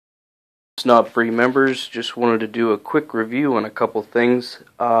Snob-free members, just wanted to do a quick review on a couple things.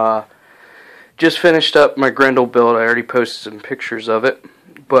 Just finished up my Grendel build. I already posted some pictures of it,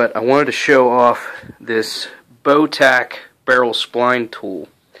 but I wanted to show off this Botach barrel spline tool.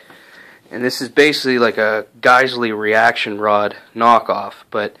 And this is basically like a Geisley reaction rod knockoff,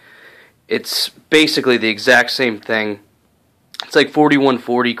 but it's basically the exact same thing. It's like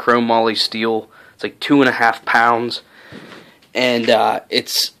 4140 chrome moly steel. It's like 2.5 pounds, and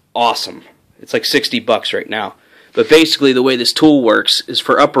it's awesome. It's like $60 right now. But basically the way this tool works is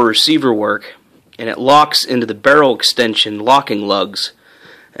for upper receiver work, and it locks into the barrel extension locking lugs,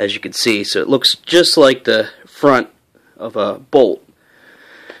 as you can see. So it looks just like the front of a bolt.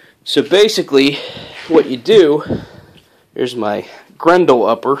 So basically what you do, here's my Grendel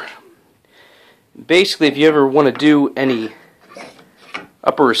upper. Basically, if you ever want to do any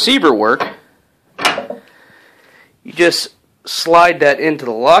upper receiver work, you just slide that into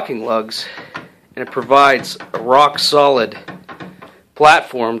the locking lugs, and it provides a rock solid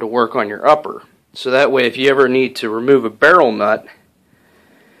platform to work on your upper. So that way, if you ever need to remove a barrel nut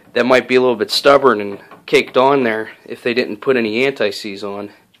that might be a little bit stubborn and caked on there if they didn't put any anti-seize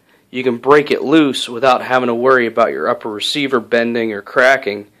on, you can break it loose without having to worry about your upper receiver bending or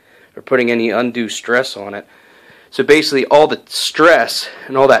cracking or putting any undue stress on it. So basically all the stress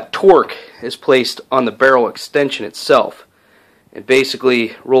and all that torque is placed on the barrel extension itself. And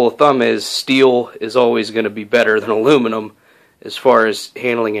basically, rule of thumb is steel is always going to be better than aluminum as far as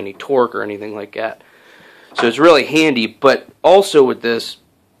handling any torque or anything like that. So it's really handy, but also with this,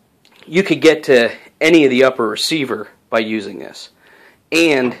 you could get to any of the upper receiver by using this.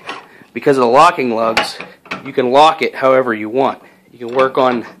 And because of the locking lugs, you can lock it however you want. You can work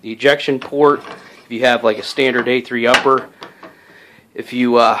on the ejection port if you have like a standard A3 upper. If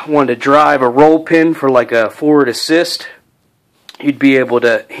you wanted to drive a roll pin for like a forward assist, you'd be able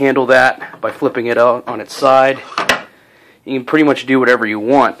to handle that by flipping it out on its side. You can pretty much do whatever you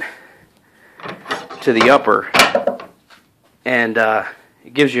want to the upper, and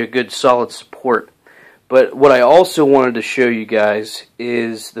it gives you a good solid support. But what I also wanted to show you guys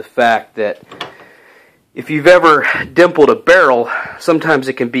is the fact that if you've ever dimpled a barrel, sometimes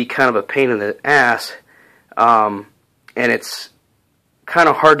it can be kind of a pain in the ass, and it's kind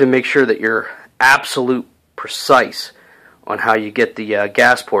of hard to make sure that you're absolute precise on how you get the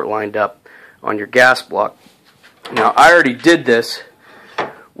gas port lined up on your gas block. Now, I already did this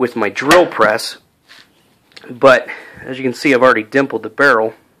with my drill press, but as you can see, I've already dimpled the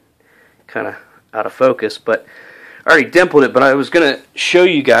barrel. Kind of out of focus, but I already dimpled it. But I was going to show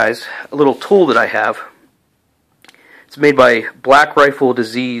you guys a little tool that I have. It's made by Black Rifle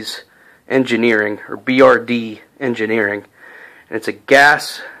Disease Engineering, or BRD Engineering, and it's a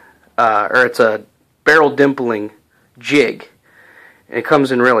it's a barrel dimpling jig, and it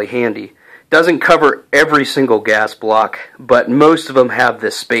comes in really handy. Doesn't cover every single gas block, but most of them have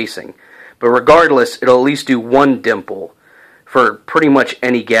this spacing. But regardless, it'll at least do one dimple for pretty much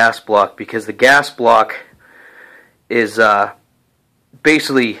any gas block, because the gas block is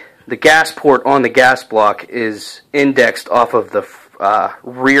basically the gas port on the gas block is indexed off of the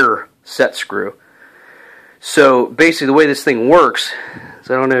rear set screw. So basically the way this thing works is,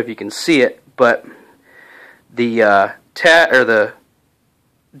 I don't know if you can see it, but the the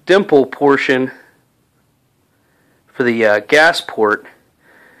dimple portion for the gas port,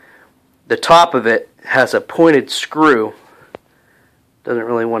 the top of it has a pointed screw. Doesn't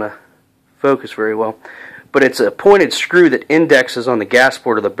really want to focus very well, but it's a pointed screw that indexes on the gas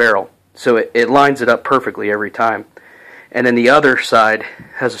port of the barrel, so it lines it up perfectly every time. And then the other side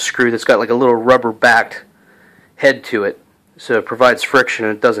has a screw that's got like a little rubber backed head to it, so it provides friction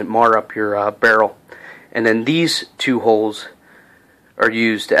and it doesn't mar up your barrel. And then these two holes are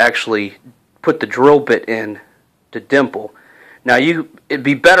used to actually put the drill bit in to dimple. Now it'd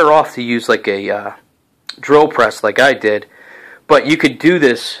be better off to use like a drill press like I did, but you could do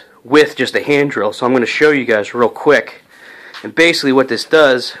this with just a hand drill. So I'm going to show you guys real quick. And basically what this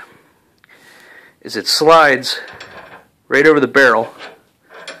does is it slides right over the barrel,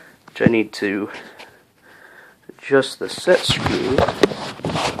 which I need to adjust the set screw.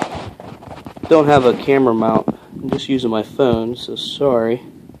 Don't have a camera mount. I'm just using my phone, so sorry.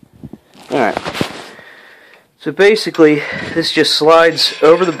 Alright. So basically, this just slides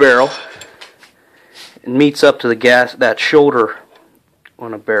over the barrel and meets up to the that shoulder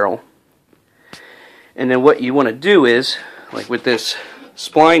on a barrel. And then what you want to do is, like with this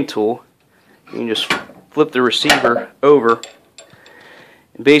spline tool, you can just flip the receiver over,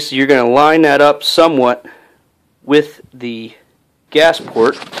 and basically you're going to line that up somewhat with the gas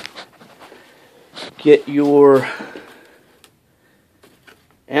port. Get your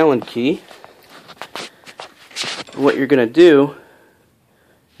Allen key. What you're going to do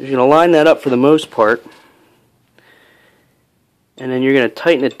is you're going to line that up for the most part, and then you're going to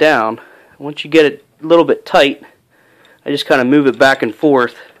tighten it down. Once you get it a little bit tight, I just kind of move it back and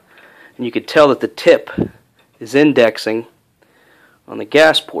forth, and you can tell that the tip is indexing on the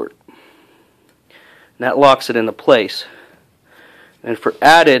gas port. And that locks it into place. And for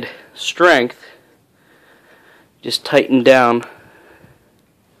added strength, just tighten down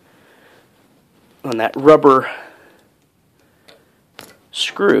on that rubber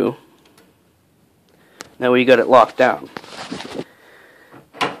screw. Now we got it locked down.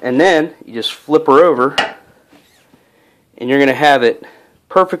 And then you just flip her over, and you're going to have it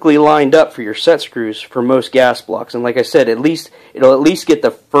perfectly lined up for your set screws for most gas blocks. And like I said, it'll at least get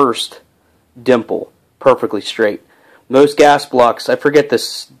the first dimple perfectly straight. Most gas blocks, I forget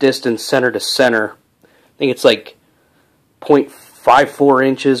this distance center to center. I think it's like 0.54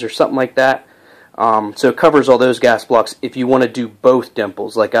 inches or something like that. So it covers all those gas blocks if you want to do both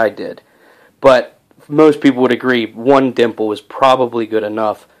dimples like I did. But most people would agree one dimple is probably good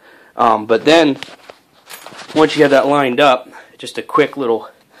enough. But then, once you have that lined up, just a quick little,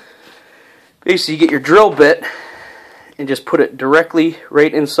 basically you get your drill bit and just put it directly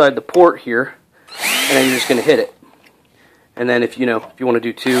right inside the port here, and then you're just going to hit it. And then if you want to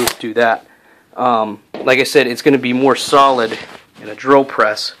do two, do that. Like I said, it's going to be more solid in a drill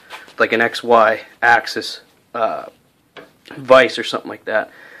press, like an XY axis vise or something like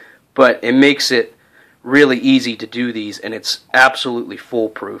that. But it makes it really easy to do these, and it's absolutely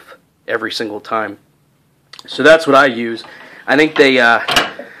foolproof every single time. So that's what I use. I think they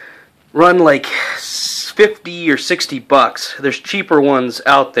run like 50 or 60 bucks. There's cheaper ones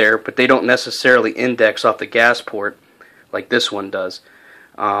out there, but they don't necessarily index off the gas port like this one does.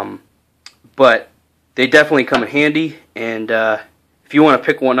 But they definitely come in handy, and if you want to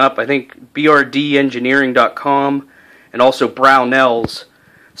pick one up, I think brdengineering.com and also Brownells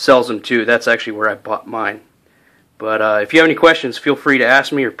sells them too. That's actually where I bought mine. But if you have any questions, feel free to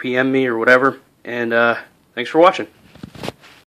ask me or PM me or whatever. And thanks for watching.